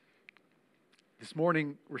This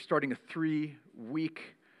morning, we're starting a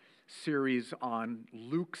 3-week series on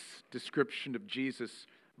Luke's description of Jesus'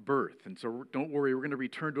 birth. And so don't worry, we're going to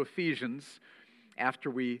return to Ephesians after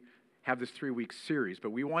we have this 3-week series. But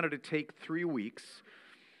we wanted to take 3 weeks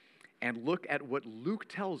and look at what Luke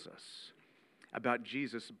tells us about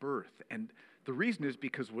Jesus' birth. And the reason is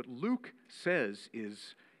because what Luke says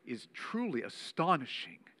is truly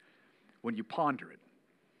astonishing when you ponder it.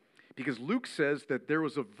 Because Luke says that there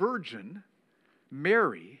was a virgin,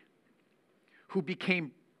 Mary, who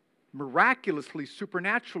became miraculously,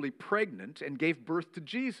 supernaturally pregnant and gave birth to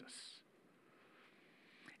Jesus.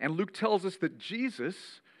 And Luke tells us that Jesus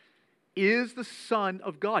is the Son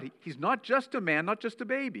of God. He's not just a man, not just a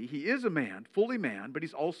baby. He is a man, but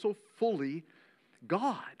he's also fully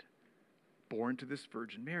God, born to this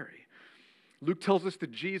Virgin Mary. Luke tells us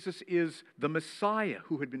that Jesus is the Messiah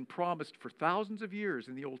who had been promised for thousands of years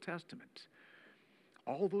in the Old Testament.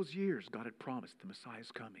 All those years, God had promised the Messiah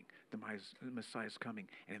is coming, the Messiah is coming.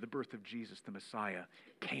 And in the birth of Jesus, the Messiah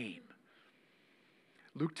came.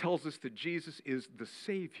 Luke tells us that Jesus is the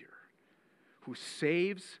Savior who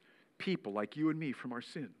saves people like you and me from our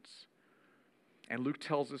sins. And Luke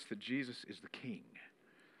tells us that Jesus is the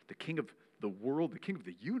King of the world, the King of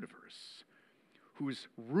the universe, whose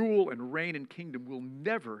rule and reign and kingdom will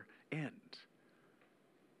never end.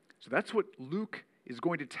 So that's what Luke is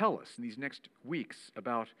going to tell us in these next weeks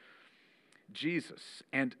about Jesus.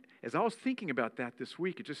 And as I was thinking about that this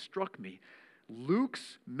week, it just struck me.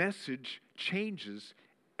 Luke's message changes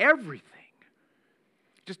everything.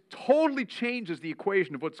 Just totally changes the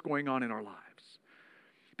equation of what's going on in our lives.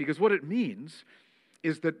 Because what it means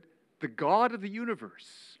is that the God of the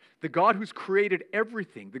universe, the God who's created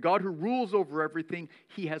everything, the God who rules over everything,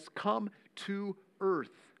 he has come to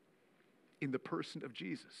earth in the person of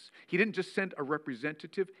Jesus. He didn't just send a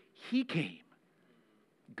representative, he came.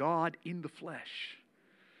 God in the flesh.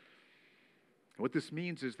 And what this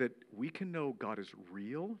means is that we can know God is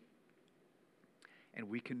real and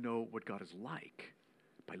we can know what God is like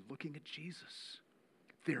by looking at Jesus.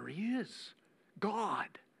 There he is, God,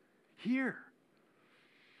 here.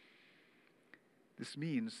 This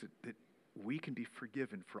means that we can be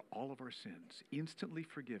forgiven for all of our sins, instantly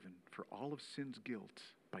forgiven for all of sin's guilt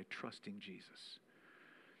by trusting Jesus.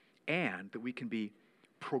 And that we can be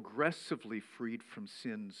progressively freed from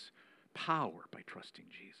sin's power by trusting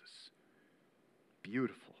Jesus.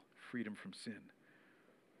 Beautiful freedom from sin.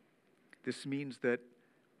 This means that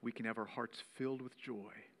we can have our hearts filled with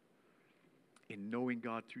joy in knowing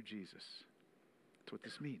God through Jesus. That's what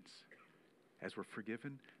this means. As we're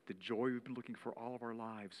forgiven, the joy we've been looking for all of our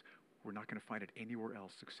lives, we're not going to find it anywhere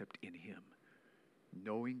else except in him.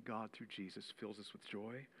 Knowing God through Jesus fills us with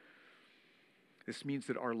joy. This means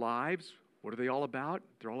that our lives, what are they all about?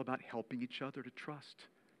 They're all about helping each other to trust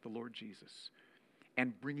the Lord Jesus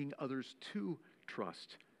and bringing others to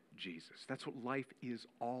trust Jesus. That's what life is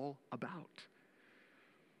all about.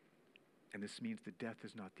 And this means that death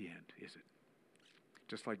is not the end, is it?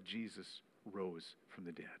 Just like Jesus rose from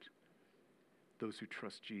the dead. Those who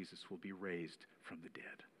trust Jesus will be raised from the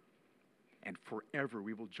dead. And forever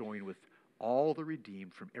we will join with all the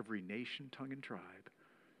redeemed from every nation, tongue, and tribe,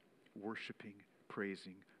 worshiping,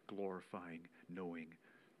 praising, glorifying, knowing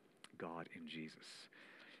God in Jesus.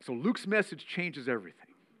 So Luke's message changes everything.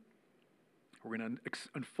 We're going to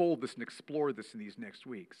unfold this and explore this in these next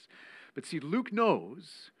weeks. But see, Luke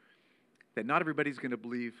knows that not everybody's going to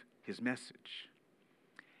believe his message.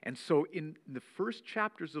 And so in the first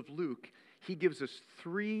chapters of Luke, he gives us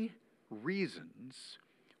 3 reasons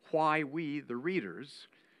why we, the readers,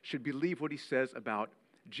 should believe what he says about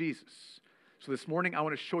Jesus. So this morning, I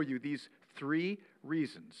want to show you these 3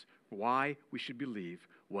 reasons why we should believe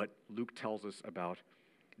what Luke tells us about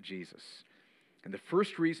Jesus. And the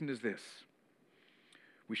first reason is this.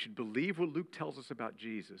 We should believe what Luke tells us about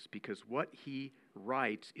Jesus because what he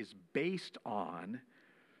writes is based on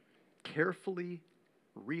carefully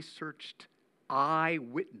researched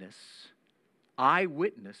eyewitness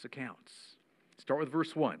accounts. Start with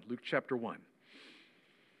verse 1, Luke chapter 1.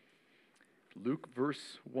 Luke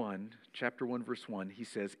chapter 1, verse 1, he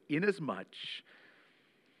says, "Inasmuch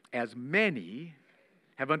as many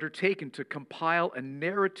have undertaken to compile a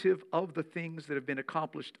narrative of the things that have been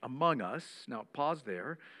accomplished among us." Now, pause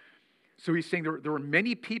there. So he's saying there were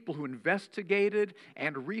many people who investigated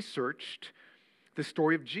and researched the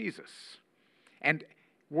story of Jesus. And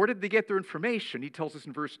where did they get their information? He tells us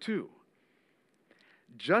in verse 2.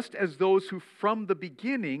 "Just as those who from the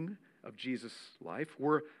beginning of Jesus' life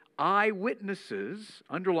were eyewitnesses,"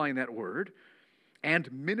 underline that word,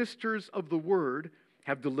 "and ministers of the word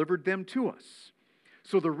have delivered them to us."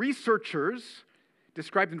 So the researchers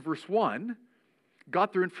described in verse 1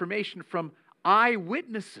 got their information from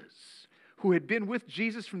eyewitnesses who had been with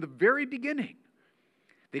Jesus from the very beginning.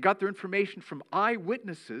 They got their information from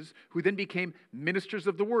eyewitnesses who then became ministers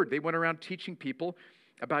of the word. They went around teaching people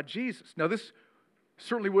about Jesus. Now, this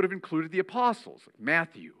certainly would have included the apostles, like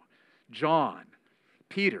Matthew, John,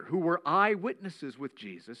 Peter, who were eyewitnesses with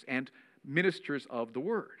Jesus and ministers of the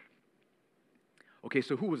word. Okay,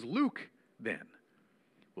 so who was Luke then?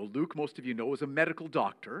 Well, Luke, most of you know, was a medical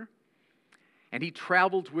doctor, and he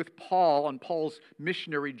traveled with Paul on Paul's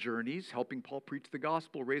missionary journeys, helping Paul preach the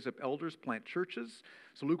gospel, raise up elders, plant churches.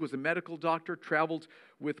 So Luke was a medical doctor, traveled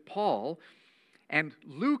with Paul, and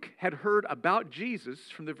Luke had heard about Jesus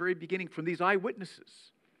from the very beginning from these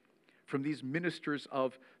eyewitnesses, from these ministers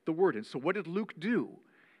of the word. And so what did Luke do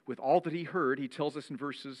with all that he heard? He tells us in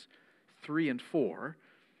verses 3 and 4.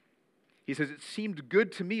 He says, "It seemed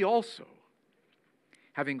good to me also,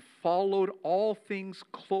 having followed all things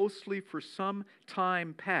closely for some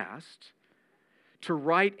time past, to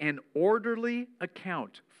write an orderly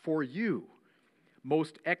account for you,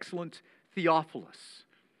 most excellent Theophilus."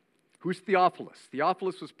 Who's Theophilus?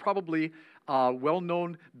 Theophilus was probably a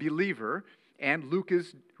well-known believer, and Luke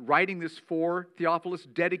is writing this for Theophilus,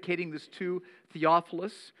 dedicating this to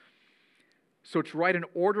Theophilus. So to write an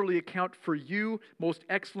orderly account for you, most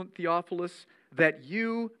excellent Theophilus, that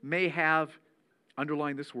you may have,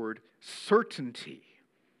 underline this word, certainty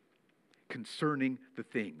concerning the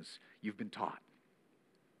things you've been taught.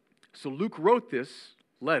 So Luke wrote this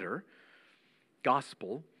letter,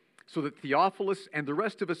 gospel, so that Theophilus and the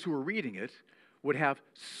rest of us who are reading it would have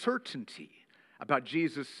certainty about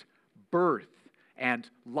Jesus' birth and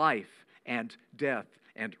life and death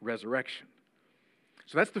and resurrection.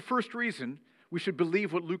 So that's the first reason we should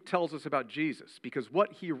believe what Luke tells us about Jesus, because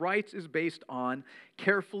what he writes is based on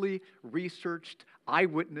carefully researched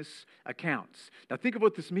eyewitness accounts. Now think of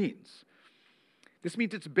what this means. This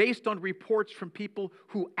means it's based on reports from people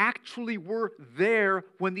who actually were there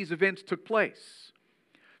when these events took place.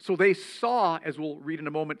 So they saw, as we'll read in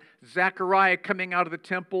a moment, Zechariah coming out of the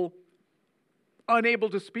temple, unable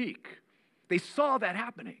to speak. They saw that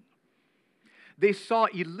happening. They saw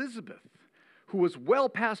Elizabeth, who was well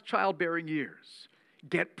past childbearing years,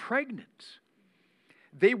 get pregnant.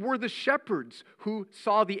 They were the shepherds who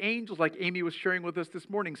saw the angels, like Amy was sharing with us this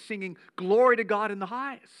morning, singing, "Glory to God in the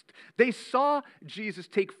highest." They saw Jesus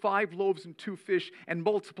take 5 loaves and 2 fish and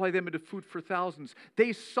multiply them into food for thousands.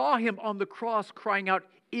 They saw him on the cross crying out,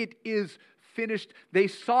 "It is finished." They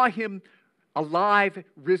saw him alive,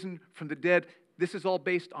 risen from the dead. This is all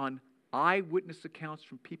based on eyewitness accounts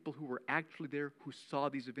from people who were actually there, who saw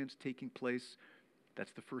these events taking place.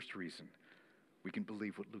 That's the first reason we can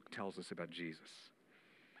believe what Luke tells us about Jesus.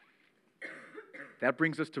 That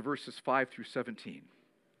brings us to verses 5 through 17.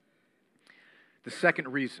 The second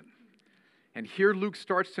reason. And here Luke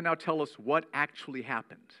starts to now tell us what actually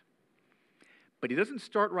happened. But he doesn't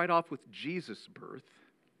start right off with Jesus' birth.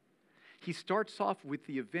 He starts off with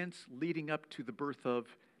the events leading up to the birth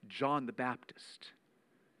of John the Baptist.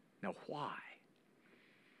 Now, why?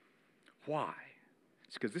 Why?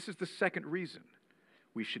 It's because this is the second reason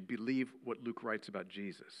we should believe what Luke writes about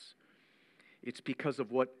Jesus. It's because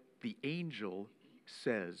of what the angel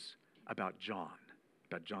says about John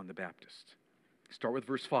the Baptist. Start with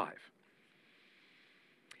verse 5.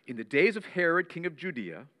 "In the days of Herod, king of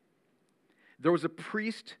Judea, there was a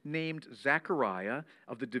priest named Zechariah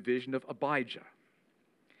of the division of Abijah.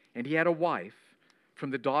 And he had a wife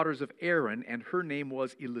from the daughters of Aaron, and her name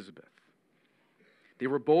was Elizabeth. They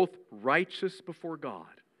were both righteous before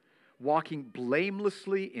God, walking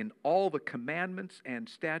blamelessly in all the commandments and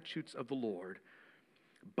statutes of the Lord.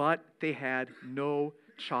 But they had no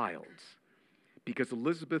child, because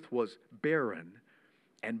Elizabeth was barren,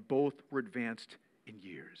 and both were advanced in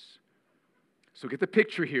years." So get the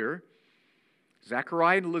picture here.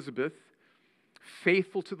 Zechariah and Elizabeth,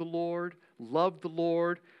 faithful to the Lord, loved the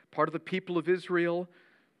Lord, part of the people of Israel.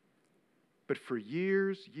 But for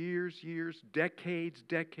years, decades,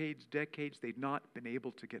 they'd not been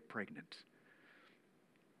able to get pregnant.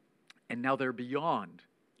 And now they're beyond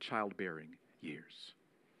childbearing years.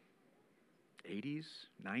 80s,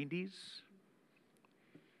 90s.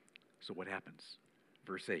 So what happens?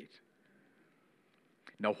 Verse 8.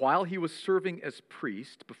 "Now while he was serving as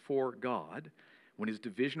priest before God, when his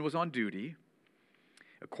division was on duty,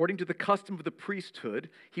 according to the custom of the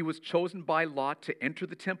priesthood, he was chosen by lot to enter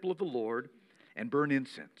the temple of the Lord and burn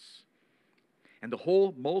incense. And the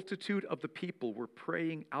whole multitude of the people were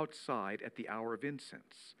praying outside at the hour of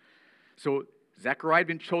incense." So Zechariah had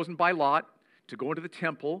been chosen by lot to go into the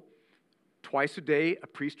temple Twice a day, a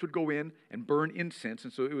priest would go in and burn incense,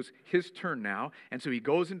 and so it was his turn now. And so he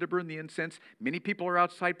goes in to burn the incense. Many people are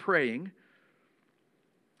outside praying.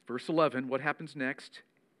 Verse 11, what happens next?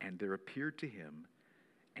 And there appeared to him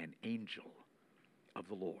an angel of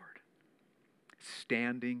the Lord,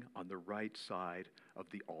 standing on the right side of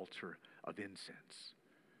the altar of incense.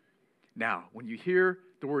 Now, when you hear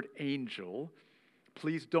the word angel,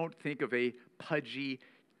 please don't think of a pudgy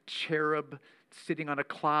cherub sitting on a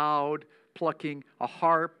cloud, plucking a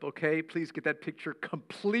harp, okay? Please get that picture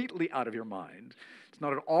completely out of your mind. It's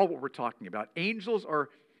not at all what we're talking about. Angels are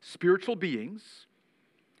spiritual beings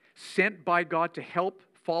sent by God to help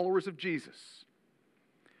followers of Jesus.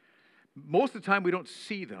 Most of the time we don't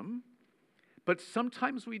see them, but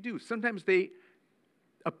sometimes we do. Sometimes they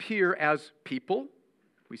appear as people.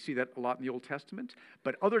 We see that a lot in the Old Testament.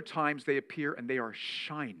 But other times they appear and they are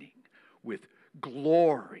shining with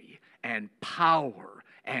glory and power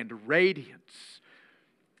and radiance.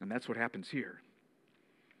 And that's what happens here.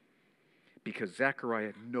 Because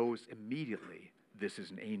Zechariah knows immediately this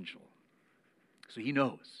is an angel. So he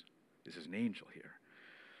knows this is an angel here.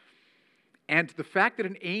 And the fact that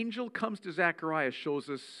an angel comes to Zechariah shows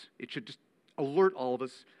us, it should just alert all of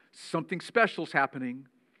us, something special is happening.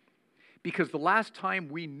 Because the last time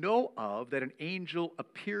we know of that an angel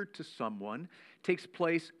appeared to someone takes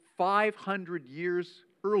place 500 years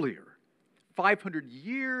earlier. 500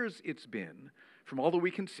 years it's been, from all that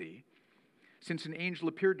we can see, since an angel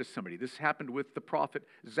appeared to somebody. This happened with the prophet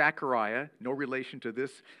Zechariah, no relation to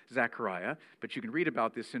this Zechariah, but you can read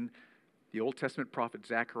about this in the Old Testament prophet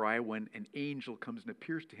Zechariah when an angel comes and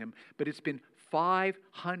appears to him. But it's been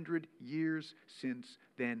 500 years since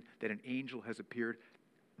then that an angel has appeared.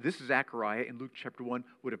 This Zechariah in Luke chapter 1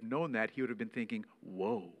 would have known that. He would have been thinking,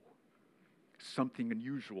 whoa, something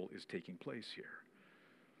unusual is taking place here.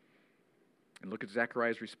 And look at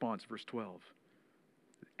Zechariah's response, verse 12.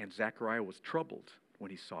 And Zechariah was troubled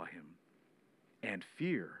when he saw him, and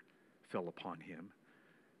fear fell upon him.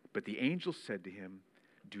 But the angel said to him,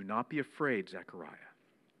 do not be afraid, Zechariah,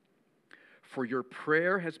 for your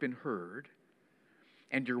prayer has been heard,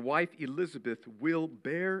 and your wife Elizabeth will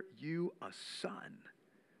bear you a son,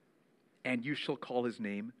 and you shall call his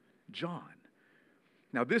name John.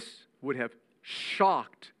 Now this would have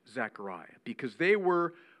shocked Zechariah, because they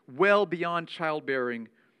were well beyond childbearing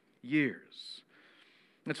years.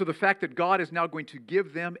 And so the fact that God is now going to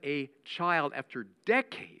give them a child after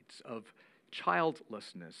decades of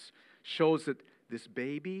childlessness shows that this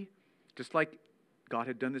baby, just like God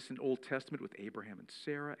had done this in the Old Testament with Abraham and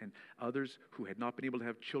Sarah and others who had not been able to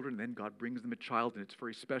have children, then God brings them a child and it's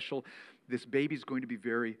very special. This baby is going to be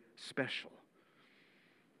very special.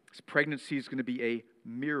 This pregnancy is going to be a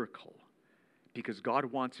miracle because God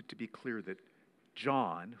wants it to be clear that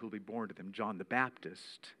John, who will be born to them, John the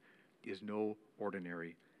Baptist, is no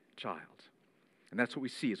ordinary child. And that's what we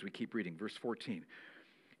see as we keep reading. Verse 14.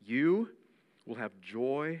 You will have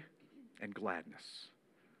joy and gladness,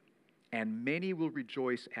 and many will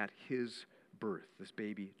rejoice at his birth, this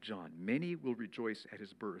baby John. Many will rejoice at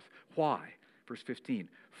his birth. Why? Verse 15.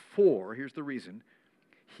 For, here's the reason,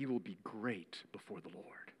 he will be great before the Lord.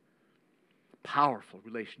 Powerful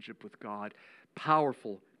relationship with God,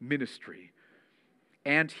 powerful ministry.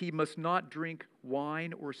 And he must not drink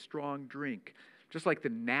wine or strong drink. Just like the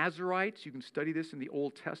Nazarites, you can study this in the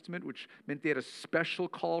Old Testament, which meant they had a special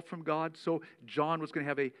call from God. So John was going to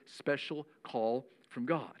have a special call from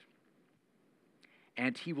God.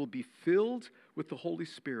 And he will be filled with the Holy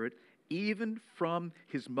Spirit even from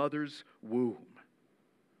his mother's womb.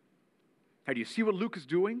 Now, do you see what Luke is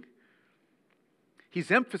doing? He's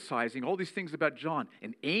emphasizing all these things about John.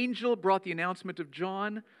 An angel brought the announcement of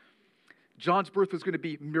John. John's birth was going to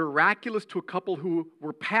be miraculous to a couple who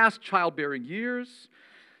were past childbearing years.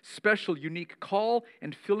 Special, unique call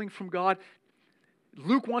and filling from God.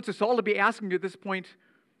 Luke wants us all to be asking at this point,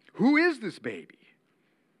 who is this baby?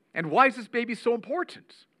 And why is this baby so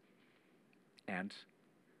important? And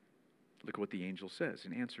look at what the angel says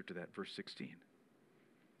in answer to that, verse 16.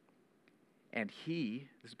 And he,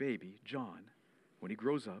 this baby, John, when he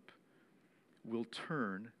grows up, will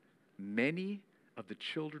turn many of the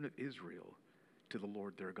children of Israel to the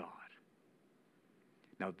Lord their God.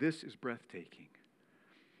 Now this is breathtaking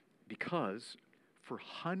because for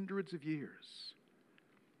hundreds of years,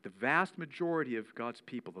 the vast majority of God's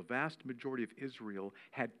people, the vast majority of Israel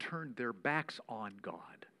had turned their backs on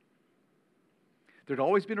God. There'd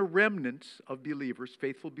always been a remnant of believers,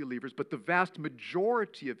 faithful believers, but the vast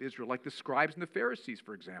majority of Israel, like the scribes and the Pharisees,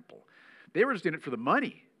 for example, they were just in it for the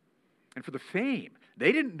money and for the fame.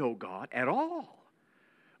 They didn't know God at all.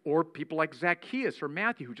 Or people like Zacchaeus or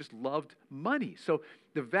Matthew who just loved money. So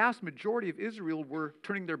the vast majority of Israel were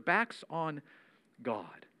turning their backs on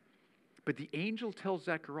God. But the angel tells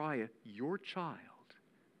Zechariah, your child,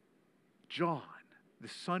 John, the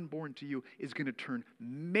son born to you, is going to turn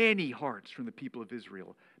many hearts from the people of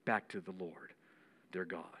Israel back to the Lord, their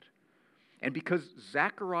God. And because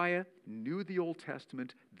Zechariah knew the Old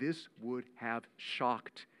Testament, this would have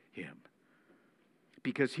shocked him.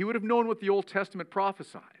 Because he would have known what the Old Testament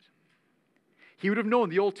prophesied. He would have known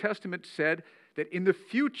the Old Testament said that in the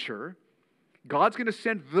future, God's going to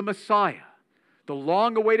send the Messiah, the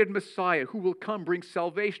long-awaited Messiah who will come, bring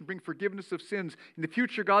salvation, bring forgiveness of sins. In the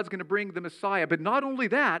future, God's going to bring the Messiah. But not only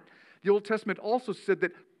that, the Old Testament also said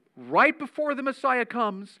that right before the Messiah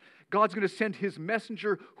comes, God's going to send his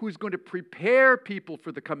messenger who's going to prepare people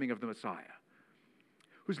for the coming of the Messiah,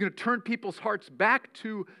 who's going to turn people's hearts back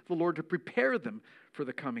to the Lord to prepare them for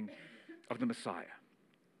the coming of the Messiah.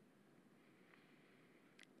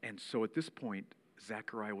 And so at this point,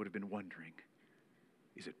 Zechariah would have been wondering,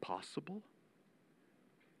 is it possible?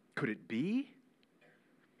 Could it be?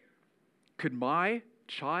 Could my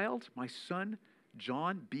child, my son,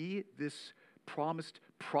 John, be this promised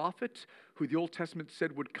prophet who the Old Testament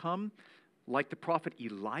said would come like the prophet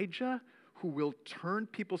Elijah, who will turn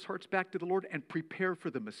people's hearts back to the Lord and prepare for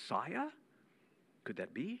the Messiah? Could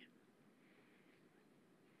that be?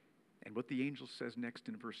 And what the angel says next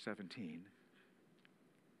in verse 17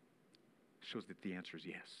 shows that the answer is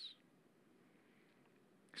yes.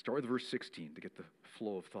 Start with verse 16 to get the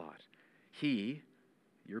flow of thought. He,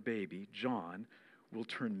 your baby, John, will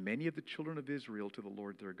turn many of the children of Israel to the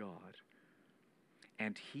Lord their God,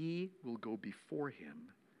 and he will go before him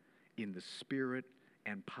in the spirit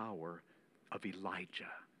and power of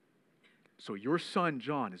Elijah. So your son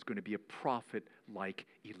John is going to be a prophet like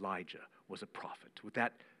Elijah was a prophet, with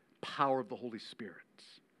that power of the Holy Spirit.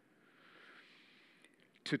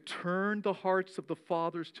 To turn the hearts of the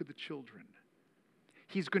fathers to the children.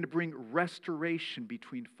 He's going to bring restoration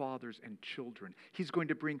between fathers and children. He's going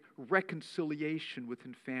to bring reconciliation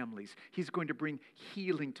within families. He's going to bring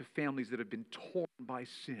healing to families that have been torn by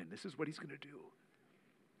sin. This is what he's going to do.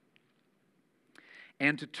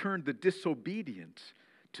 And to turn the disobedient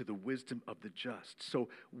to the wisdom of the just. So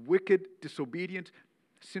wicked, disobedient,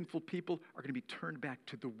 sinful people are going to be turned back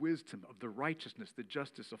to the wisdom of the righteousness, the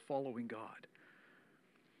justice of following God.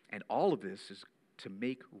 And all of this is to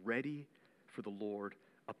make ready for the Lord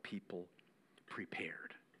a people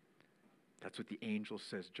prepared. That's what the angel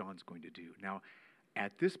says John's going to do. Now,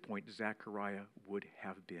 at this point, Zechariah would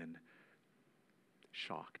have been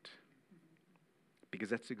shocked, because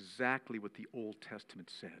that's exactly what the Old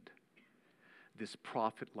Testament said this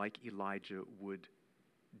prophet like Elijah would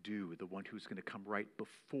do, the one who's going to come right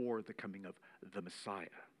before the coming of the Messiah.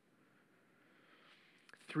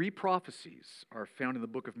 3 prophecies are found in the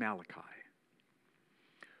book of Malachi,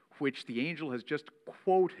 which the angel has just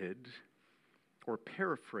quoted or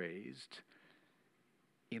paraphrased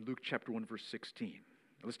in Luke chapter 1, verse 16.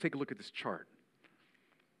 Now let's take a look at this chart.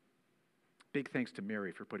 Big thanks to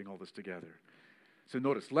Mary for putting all this together. So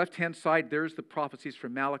notice, left-hand side, there's the prophecies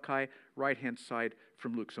from Malachi, right-hand side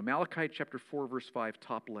from Luke. So Malachi chapter 4, verse 5,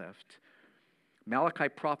 top left. Malachi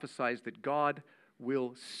prophesies that God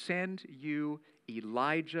will send you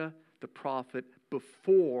Elijah the prophet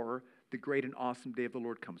before the great and awesome day of the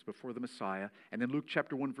Lord comes, before the Messiah. And then Luke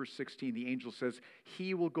chapter 1, verse 16, the angel says,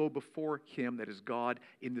 he will go before him, that is God,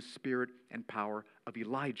 in the spirit and power of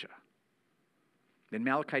Elijah. Then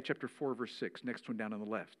Malachi chapter 4, verse 6, next one down on the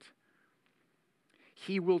left.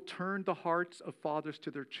 He will turn the hearts of fathers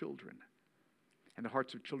to their children, and the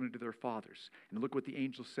hearts of children to their fathers. And look what the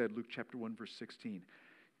angel said, Luke chapter 1, verse 16.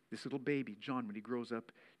 This little baby, John, when he grows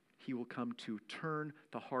up, he will come to turn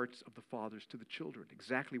the hearts of the fathers to the children.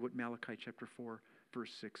 Exactly what Malachi chapter 4,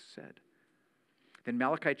 verse 6 said. Then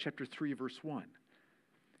Malachi chapter 3, verse 1.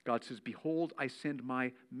 God says, behold, I send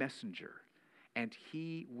my messenger, and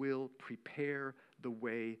he will prepare the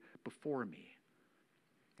way before me.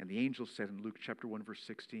 And the angel said in Luke chapter 1, verse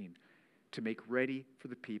 16, to make ready for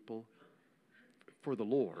the people, for the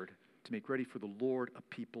Lord, to make ready for the Lord a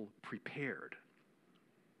people prepared.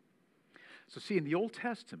 So see, in the Old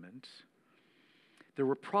Testament, there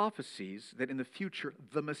were prophecies that in the future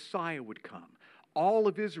the Messiah would come. All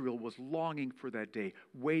of Israel was longing for that day,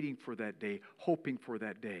 waiting for that day, hoping for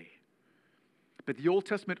that day. But the Old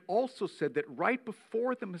Testament also said that right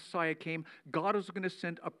before the Messiah came, God was going to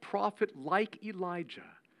send a prophet like Elijah,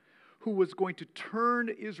 who was going to turn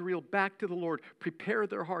Israel back to the Lord, prepare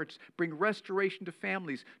their hearts, bring restoration to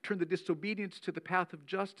families, turn the disobedience to the path of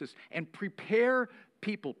justice, and prepare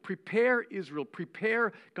people, prepare Israel,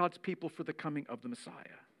 prepare God's people for the coming of the Messiah.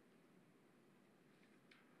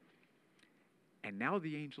 And now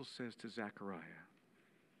the angel says to Zechariah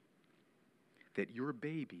that your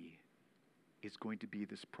baby is going to be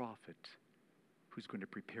this prophet who's going to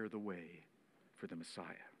prepare the way for the Messiah.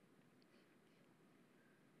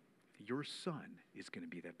 Your son is going to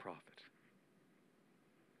be that prophet.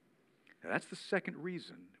 Now, that's the second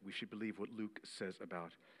reason we should believe what Luke says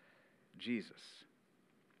about Jesus.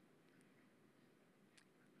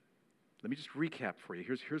 Let me just recap for you.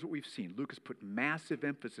 Here's what we've seen. Luke has put massive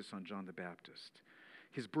emphasis on John the Baptist.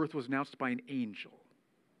 His birth was announced by an angel.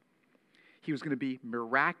 He was going to be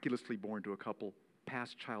miraculously born to a couple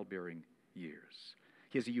past childbearing years.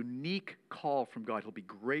 He has a unique call from God. He'll be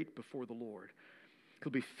great before the Lord.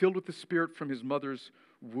 He'll be filled with the Spirit from his mother's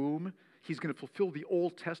womb. He's going to fulfill the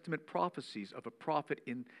Old Testament prophecies of a prophet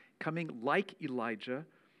in coming like Elijah,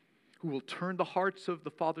 who will turn the hearts of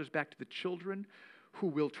the fathers back to the children, who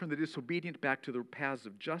will turn the disobedient back to the paths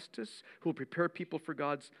of justice, who will prepare people for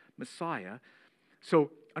God's Messiah.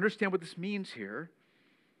 So understand what this means here.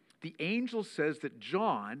 The angel says that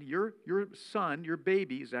John, your son, your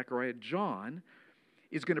baby, Zechariah, John,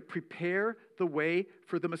 is going to prepare the way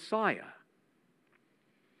for the Messiah.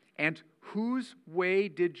 And whose way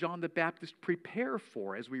did John the Baptist prepare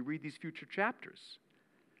for as we read these future chapters?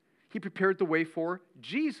 He prepared the way for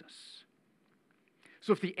Jesus.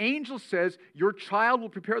 So if the angel says, your child will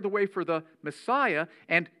prepare the way for the Messiah,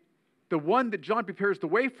 and the one that John prepares the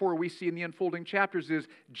way for, we see in the unfolding chapters, is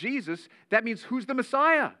Jesus, that means who's the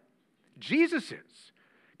Messiah? Jesus is.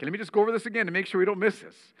 Okay, let me just go over this again to make sure we don't miss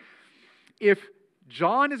this. If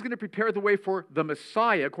John is going to prepare the way for the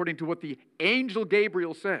Messiah, according to what the angel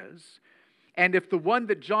Gabriel says, and if the one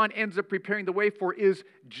that John ends up preparing the way for is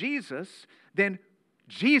Jesus, then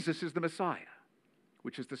Jesus is the Messiah,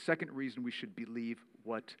 which is the second reason we should believe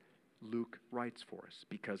what Luke writes for us,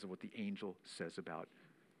 because of what the angel says about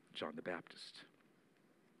John the Baptist.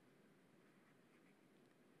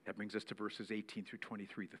 That brings us to verses 18 through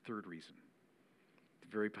 23, the third reason.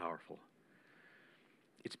 It's very powerful.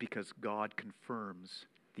 It's because God confirms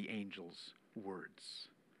the angel's words.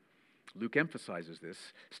 Luke emphasizes this.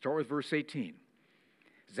 Start with verse 18.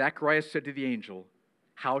 Zacharias said to the angel,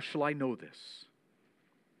 "How shall I know this?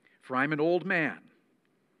 For I'm an old man,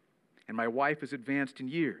 and my wife is advanced in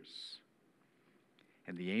years."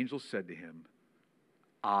 And the angel said to him,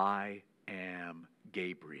 "I am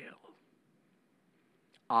Gabriel.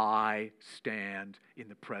 I stand in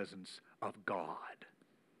the presence of God.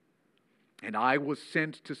 And I was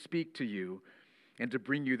sent to speak to you and to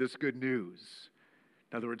bring you this good news."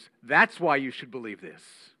 In other words, that's why you should believe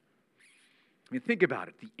this. I mean, think about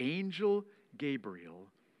it. The angel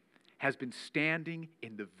Gabriel has been standing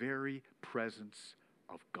in the very presence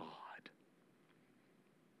of God.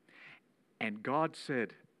 And God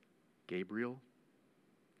said, "Gabriel,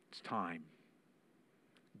 it's time.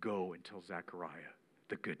 Go and tell Zechariah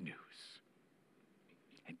the good news."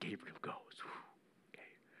 And Gabriel goes. Okay.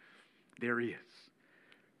 There he is.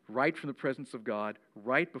 Right from the presence of God,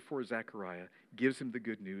 right before Zechariah, gives him the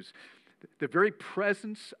good news. The very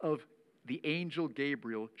presence of the angel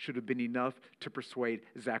Gabriel should have been enough to persuade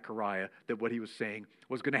Zechariah that what he was saying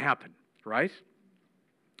was going to happen, right?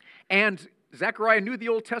 And Zechariah knew the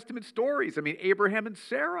Old Testament stories. I mean, Abraham and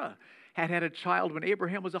Sarah had a child when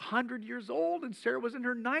Abraham was 100 years old and Sarah was in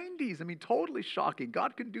her 90s. I mean, totally shocking.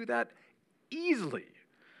 God can do that easily.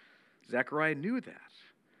 Zechariah knew that.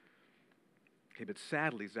 Okay, but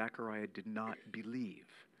sadly, Zechariah did not believe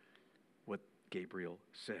what Gabriel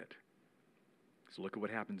said. So look at what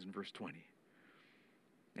happens in verse 20.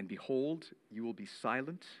 "And behold, you will be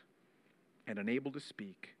silent and unable to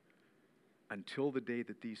speak until the day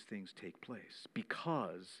that these things take place,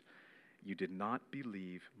 because you did not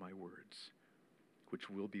believe my words, which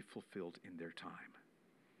will be fulfilled in their time."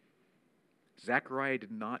 Zechariah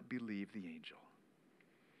did not believe the angel.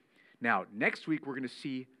 Now, next week we're going to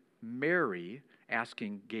see Mary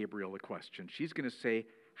asking Gabriel a question. She's going to say,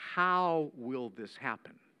 "How will this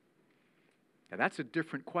happen?" Now, that's a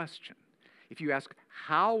different question. If you ask,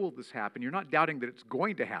 "How will this happen?" you're not doubting that it's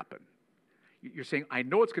going to happen. You're saying, "I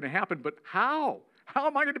know it's going to happen, but how? How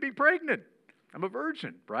am I going to be pregnant? I'm a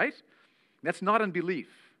virgin," right? That's not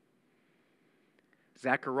unbelief.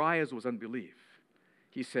 Zacharias was unbelief.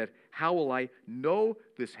 He said, "How will I know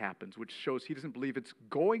this happens?" Which shows he doesn't believe it's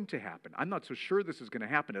going to happen. I'm not so sure this is going to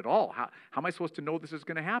happen at all. How am I supposed to know this is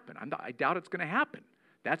going to happen? I doubt it's going to happen.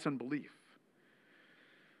 That's unbelief.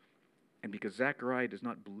 And because Zechariah does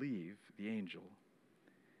not believe the angel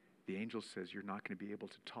says, "You're not going to be able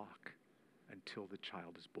to talk until the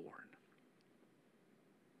child is born."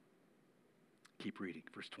 Keep reading,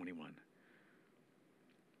 verse 21.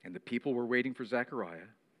 "And the people were waiting for Zechariah,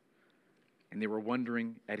 And they were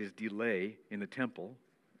wondering at his delay in the temple.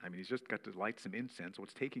 I mean, he's just got to light some incense.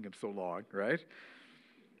 What's taking him so long, right?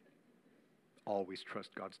 Always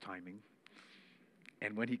trust God's timing.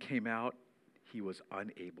 And when he came out, he was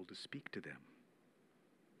unable to speak to them.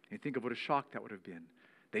 And think of what a shock that would have been.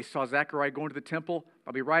 They saw Zechariah going to the temple.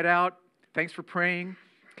 I'll be right out. Thanks for praying.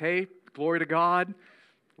 Okay, glory to God.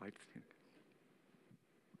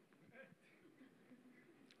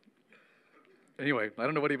 Anyway, I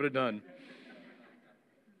don't know what he would have done.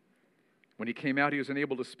 When he came out, he was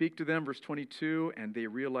unable to speak to them, verse 22, and they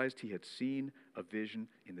realized he had seen a vision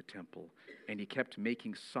in the temple. And he kept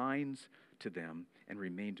making signs to them and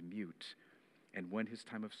remained mute. And when his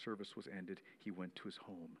time of service was ended, he went to his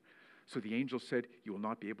home. So the angel said, "You will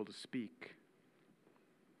not be able to speak."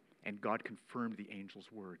 And God confirmed the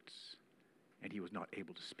angel's words, and he was not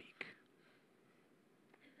able to speak.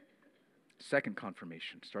 Second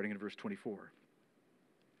confirmation, starting in verse 24.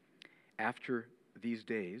 After these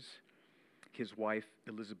days, his wife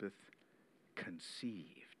Elizabeth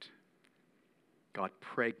conceived, got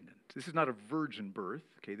pregnant. This is not a virgin birth,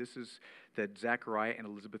 okay? This is that Zechariah and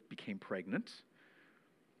Elizabeth became pregnant.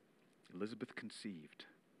 Elizabeth conceived,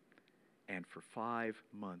 and for 5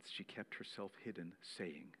 months she kept herself hidden,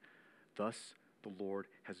 saying, "Thus the Lord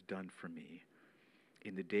has done for me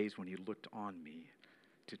in the days when he looked on me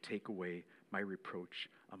to take away my reproach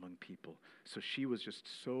among people." So she was just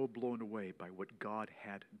so blown away by what God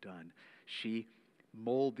had done. She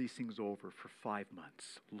mulled these things over for 5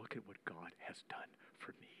 months. Look at what God has done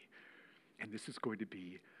for me. And this is going to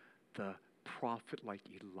be the prophet like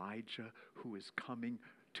Elijah who is coming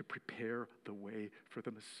to prepare the way for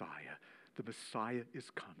the Messiah. The Messiah is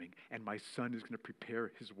coming, and my son is going to prepare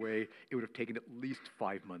his way. It would have taken at least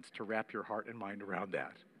 5 months to wrap your heart and mind around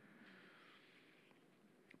that.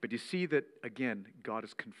 But you see that, again, God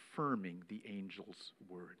is confirming the angel's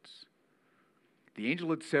words. The angel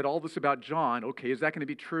had said all this about John. Okay, is that going to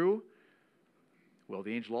be true? Well,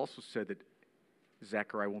 the angel also said that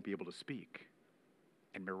Zechariah won't be able to speak.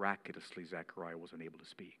 And miraculously, Zechariah was unable to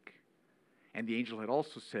speak. And the angel had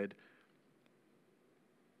also said,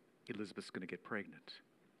 Elizabeth's going to get pregnant.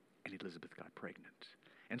 And Elizabeth got pregnant.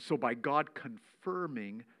 And so by God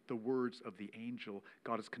confirming the words of the angel,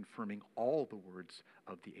 God is confirming all the words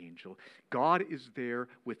of the angel. God is there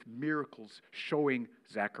with miracles showing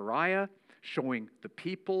Zechariah, showing the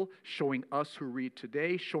people, showing us who read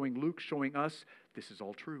today, showing Luke, showing us this is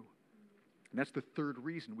all true. And that's the third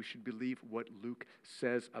reason we should believe what Luke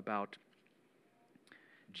says about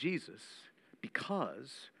Jesus,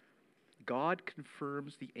 because God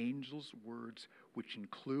confirms the angel's words, which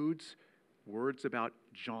includes words about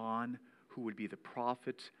John, who would be the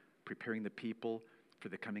prophet preparing the people for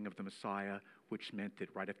the coming of the Messiah, which meant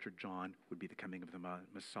that right after John would be the coming of the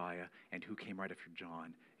Messiah. And who came right after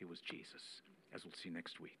John? It was Jesus, as we'll see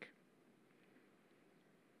next week.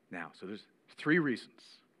 Now, so there's 3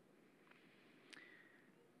 reasons.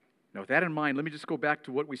 Now, with that in mind, let me just go back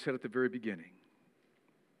to what we said at the very beginning.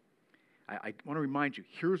 I want to remind you,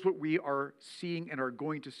 here's what we are seeing and are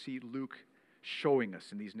going to see Luke showing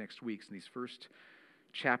us in these next weeks, in these first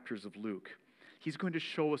chapters of Luke. He's going to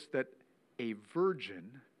show us that a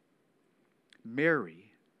virgin,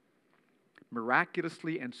 Mary,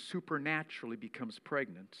 miraculously and supernaturally becomes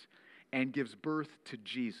pregnant and gives birth to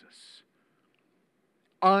Jesus.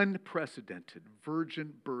 Unprecedented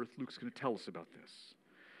virgin birth. Luke's going to tell us about this.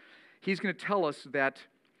 He's going to tell us that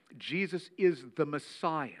Jesus is the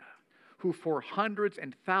Messiah, who for hundreds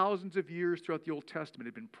and thousands of years throughout the Old Testament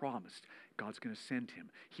had been promised. God's going to send him.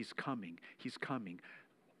 He's coming. He's coming.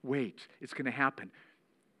 Wait, it's going to happen.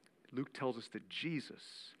 Luke tells us that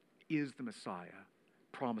Jesus is the Messiah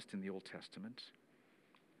promised in the Old Testament.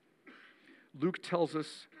 Luke tells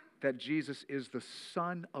us that Jesus is the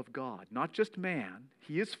Son of God, not just man.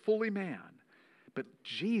 He is fully man, but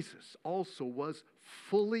Jesus also was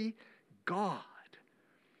fully God.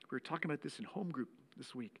 We were talking about this in home group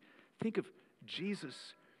this week. Think of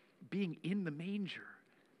Jesus being in the manger.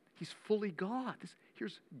 He's fully God.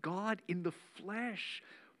 Here's God in the flesh.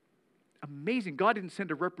 Amazing. God didn't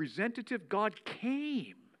send a representative. God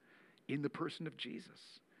came in the person of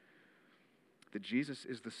Jesus. That Jesus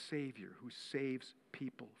is the Savior who saves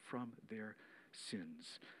people from their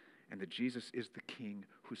sins. And that Jesus is the King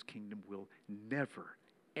whose kingdom will never,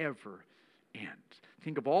 ever end.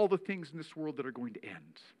 Think of all the things in this world that are going to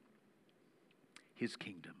end. His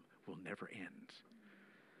kingdom will never end.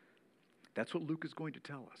 That's what Luke is going to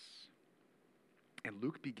tell us. And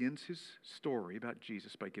Luke begins his story about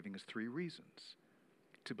Jesus by giving us 3 reasons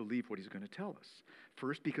to believe what he's going to tell us.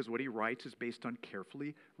 First, because what he writes is based on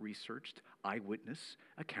carefully researched eyewitness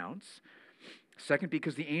accounts. Second,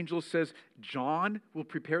 because the angel says John will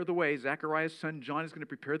prepare the way. Zechariah's son John is going to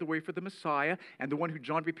prepare the way for the Messiah, and the one who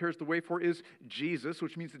John prepares the way for is Jesus,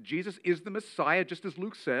 which means that Jesus is the Messiah, just as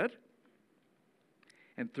Luke said.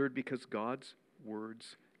 And third, because God's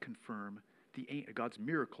words confirm God's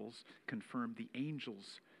miracles confirm the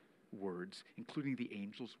angel's words, including the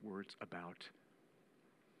angel's words about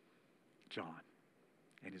John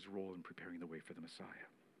and his role in preparing the way for the Messiah.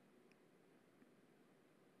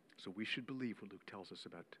 So we should believe what Luke tells us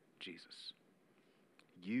about Jesus.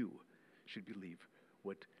 You should believe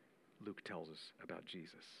what Luke tells us about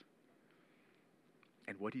Jesus.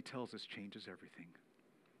 And what he tells us changes everything.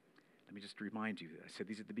 Let me just remind you, I said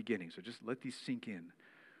these at the beginning, so just let these sink in.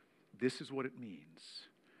 This is what it means,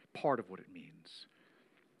 part of what it means,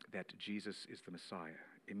 that Jesus is the Messiah.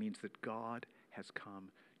 It means that God has come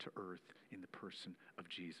to earth in the person of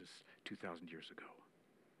Jesus 2,000 years ago.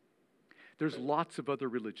 There's lots of other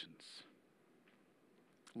religions.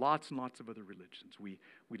 Lots and lots of other religions. We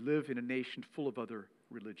live in a nation full of other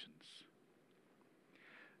religions.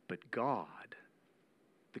 But God,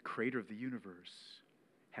 the creator of the universe,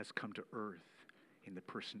 has come to earth in the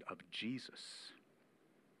person of Jesus.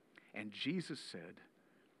 And Jesus said,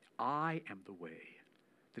 I am the way,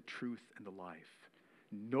 the truth, and the life.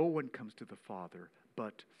 No one comes to the Father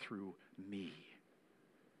but through me.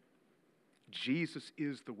 Jesus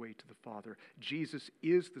is the way to the Father. Jesus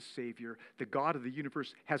is the Savior. The God of the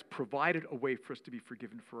universe has provided a way for us to be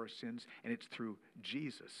forgiven for our sins, and it's through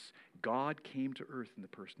Jesus. God came to earth in the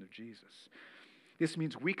person of Jesus. This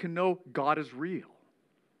means we can know God is real,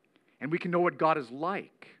 and we can know what God is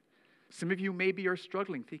like. Some of you maybe are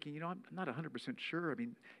struggling, thinking, I'm not 100% sure.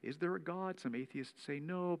 Is there a God? Some atheists say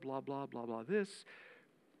no, blah, blah, blah, blah, this.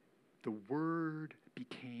 The Word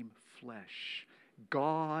became flesh.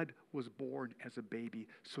 God was born as a baby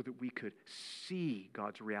so that we could see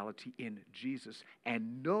God's reality in Jesus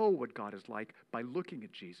and know what God is like by looking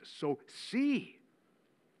at Jesus. So see,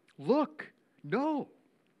 look, know.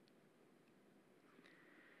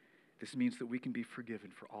 This means that we can be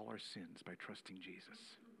forgiven for all our sins by trusting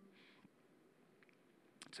Jesus.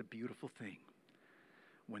 It's a beautiful thing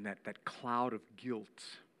when that cloud of guilt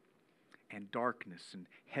and darkness and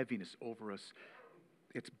heaviness over us,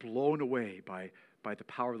 it's blown away by the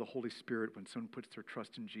power of the Holy Spirit when someone puts their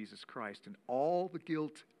trust in Jesus Christ, and all the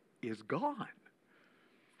guilt is gone.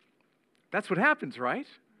 That's what happens, right?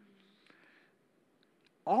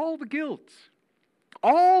 All the guilt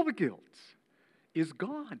is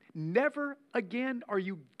gone. Never again are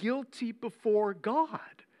you guilty before God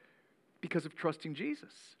because of trusting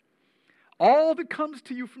Jesus. All that comes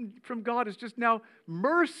to you from God is just now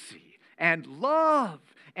mercy and love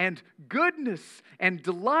and goodness and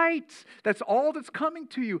delight. That's all that's coming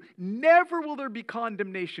to you. Never will there be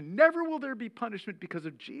condemnation. Never will there be punishment because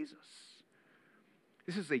of Jesus.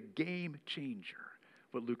 This is a game changer,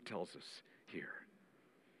 what Luke tells us here.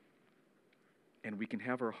 And we can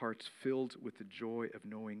have our hearts filled with the joy of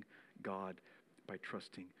knowing God by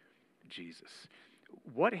trusting Jesus.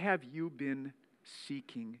 What have you been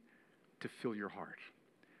seeking to fill your heart?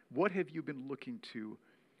 What have you been looking to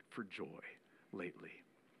for joy lately?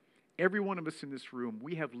 Every one of us in this room,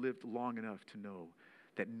 we have lived long enough to know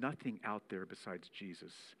that nothing out there besides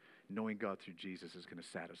Jesus, knowing God through Jesus, is going to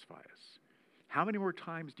satisfy us. How many more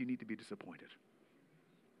times do you need to be disappointed?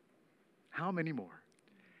 How many more?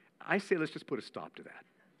 I say let's just put a stop to that.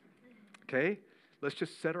 Okay? Let's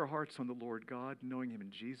just set our hearts on the Lord God, knowing Him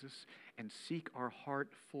in Jesus, and seek our heart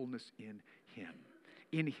fullness in Him.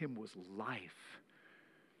 In Him was life,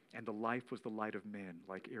 and the life was the light of men,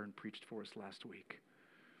 like Aaron preached for us last week.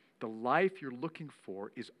 The life you're looking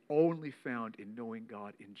for is only found in knowing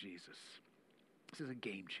God in Jesus. This is a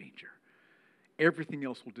game changer. Everything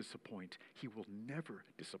else will disappoint. He will never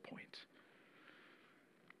disappoint.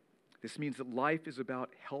 This means that life is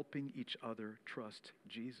about helping each other trust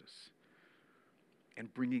Jesus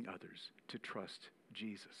and bringing others to trust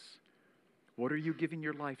Jesus. What are you giving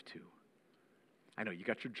your life to? I know you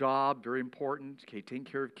got your job, very important. Okay, taking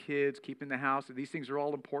care of kids, keeping the house. These things are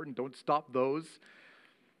all important. Don't stop those.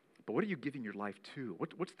 But what are you giving your life to?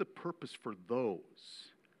 What's the purpose for those?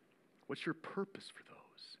 What's your purpose for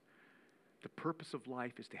those? The purpose of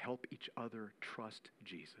life is to help each other trust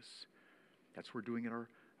Jesus. That's what we're doing in our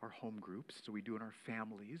home groups. So we do in our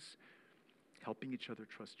families, helping each other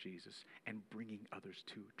trust Jesus and bringing others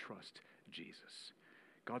to trust Jesus.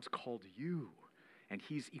 God's called you, and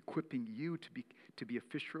He's equipping you to be a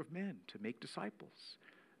fisher of men, to make disciples.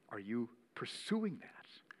 Are you pursuing that?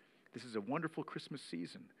 This is a wonderful Christmas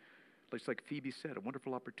season. Just like Phoebe said, a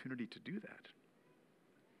wonderful opportunity to do that.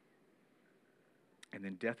 And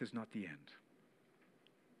then death is not the end.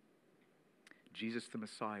 Jesus the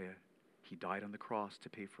Messiah, he died on the cross to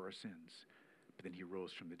pay for our sins, but then he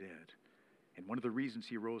rose from the dead. And one of the reasons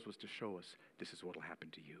he rose was to show us this is what will happen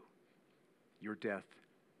to you. Your death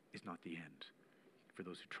is not the end for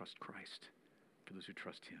those who trust Christ, for those who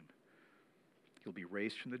trust him. You'll be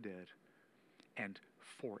raised from the dead, and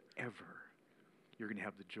forever you're going to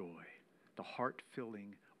have the joy, the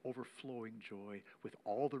heart-filling, overflowing joy with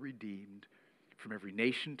all the redeemed from every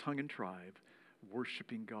nation, tongue, and tribe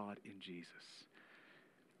worshiping God in Jesus.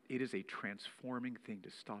 It is a transforming thing to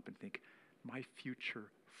stop and think, my future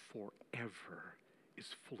forever is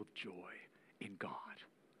full of joy in God.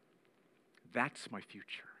 That's my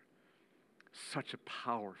future. Such a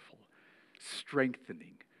powerful,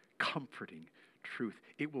 strengthening, comforting truth.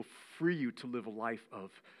 It will free you to live a life of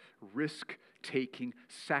risk-taking,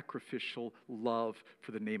 sacrificial love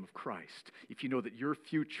for the name of Christ. If you know that your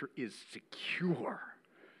future is secure,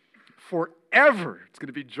 forever it's going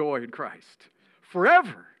to be joy in Christ.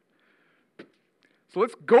 Forever. So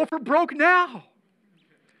let's go for broke now.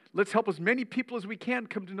 Let's help as many people as we can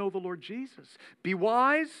come to know the Lord Jesus. Be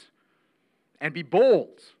wise and be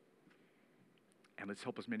bold. And let's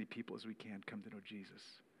help as many people as we can come to know Jesus.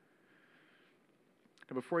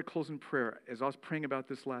 Now, before I close in prayer, as I was praying about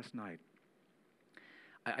this last night,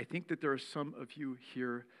 I think that there are some of you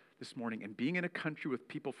here this morning, and being in a country with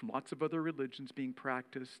people from lots of other religions being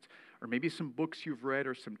practiced, or maybe some books you've read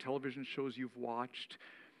or some television shows you've watched,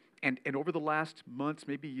 and over the last months,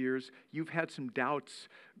 maybe years, you've had some doubts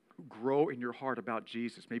grow in your heart about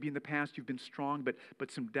Jesus. Maybe in the past you've been strong,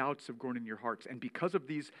 but some doubts have grown in your hearts. And because of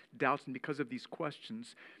these doubts and because of these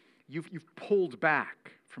questions, you've pulled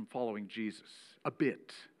back from following Jesus a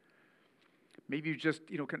bit. Maybe you just,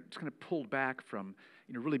 kind of pulled back from,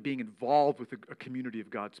 really being involved with a community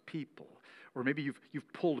of God's people. Or maybe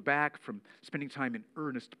you've pulled back from spending time in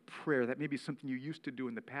earnest prayer. That may be something you used to do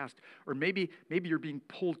in the past. Or maybe you're being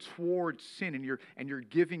pulled towards sin and you're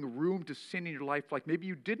giving room to sin in your life like maybe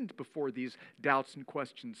you didn't before these doubts and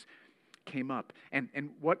questions came up. And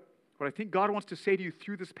what I think God wants to say to you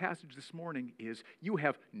through this passage this morning is you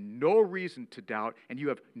have no reason to doubt and you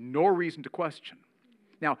have no reason to question.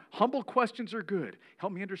 Now, humble questions are good.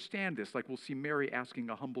 Help me understand this, like we'll see Mary asking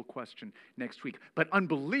a humble question next week. But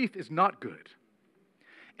unbelief is not good.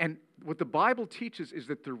 And what the Bible teaches is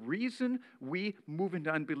that the reason we move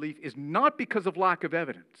into unbelief is not because of lack of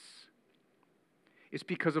evidence. It's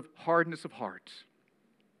because of hardness of heart.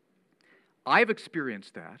 I've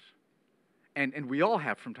experienced that, and we all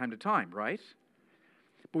have from time to time, right?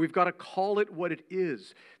 But we've got to call it what it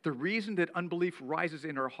is. The reason that unbelief rises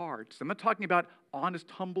in our hearts, I'm not talking about honest,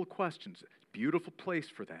 humble questions. Beautiful place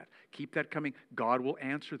for that. Keep that coming. God will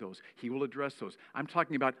answer those. He will address those. I'm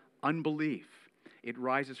talking about unbelief. It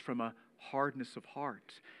rises from a hardness of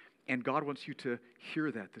heart. And God wants you to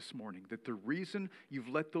hear that this morning, that the reason you've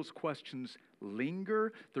let those questions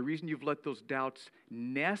linger, the reason you've let those doubts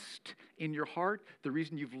nest in your heart, the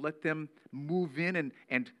reason you've let them move in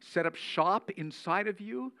and set up shop inside of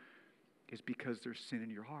you is because there's sin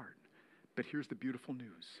in your heart. But here's the beautiful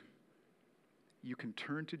news. You can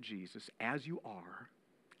turn to Jesus as you are,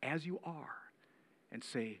 and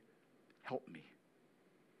say, help me,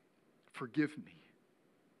 forgive me,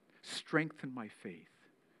 strengthen my faith.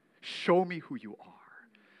 Show me who you are.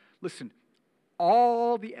 Listen,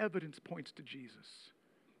 all the evidence points to Jesus.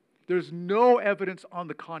 There's no evidence on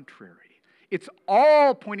the contrary. It's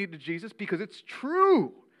all pointing to Jesus because it's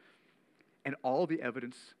true. And all the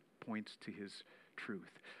evidence points to his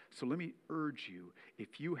truth. So let me urge you,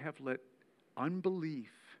 if you have let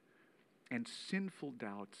unbelief and sinful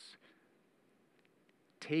doubts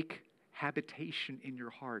take habitation in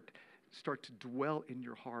your heart, start to dwell in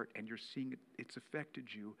your heart, and you're seeing it's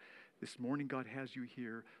affected you, this morning God has you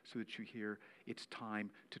here so that you hear it's time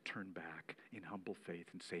to turn back in humble faith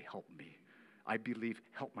and say, help me. I believe,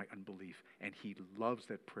 help my unbelief. And he loves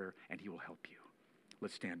that prayer and he will help you.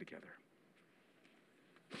 Let's stand together.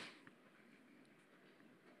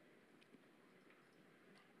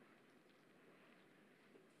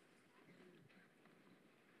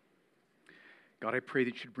 God, I pray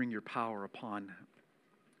that you'd bring your power upon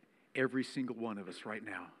every single one of us right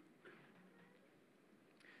now.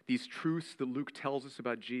 These truths that Luke tells us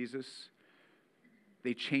about Jesus,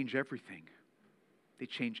 they change everything. They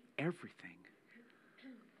change everything.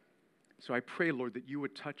 So I pray, Lord, that you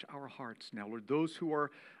would touch our hearts now. Lord, those who are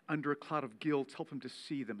under a cloud of guilt, help them to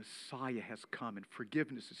see the Messiah has come and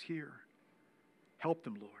forgiveness is here. Help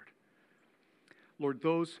them, Lord. Lord,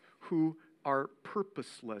 those who are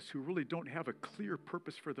purposeless, who really don't have a clear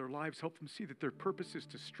purpose for their lives, help them see that their purpose is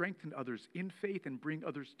to strengthen others in faith and bring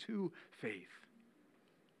others to faith.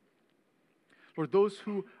 Lord, those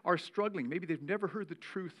who are struggling, maybe they've never heard the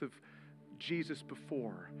truth of Jesus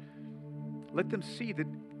before, let them see that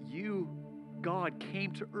you, God,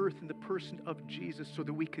 came to earth in the person of Jesus so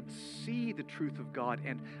that we could see the truth of God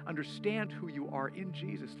and understand who you are in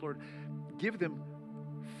Jesus. Lord, give them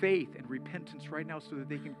faith and repentance right now so that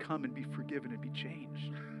they can come and be forgiven and be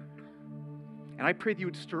changed. And I pray that you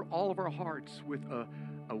would stir all of our hearts with a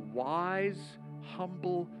wise,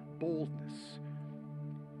 humble boldness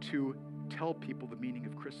to tell people the meaning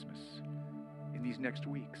of Christmas in these next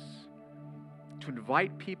weeks. To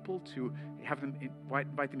invite people, to have them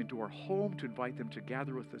invite them into our home, to invite them to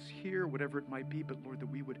gather with us here, whatever it might be. But Lord, that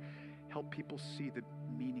we would help people see the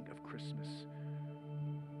meaning of Christmas.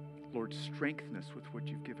 Lord, strengthen us with what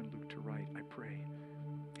you've given Luke to write, I pray.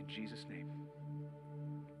 In Jesus' name.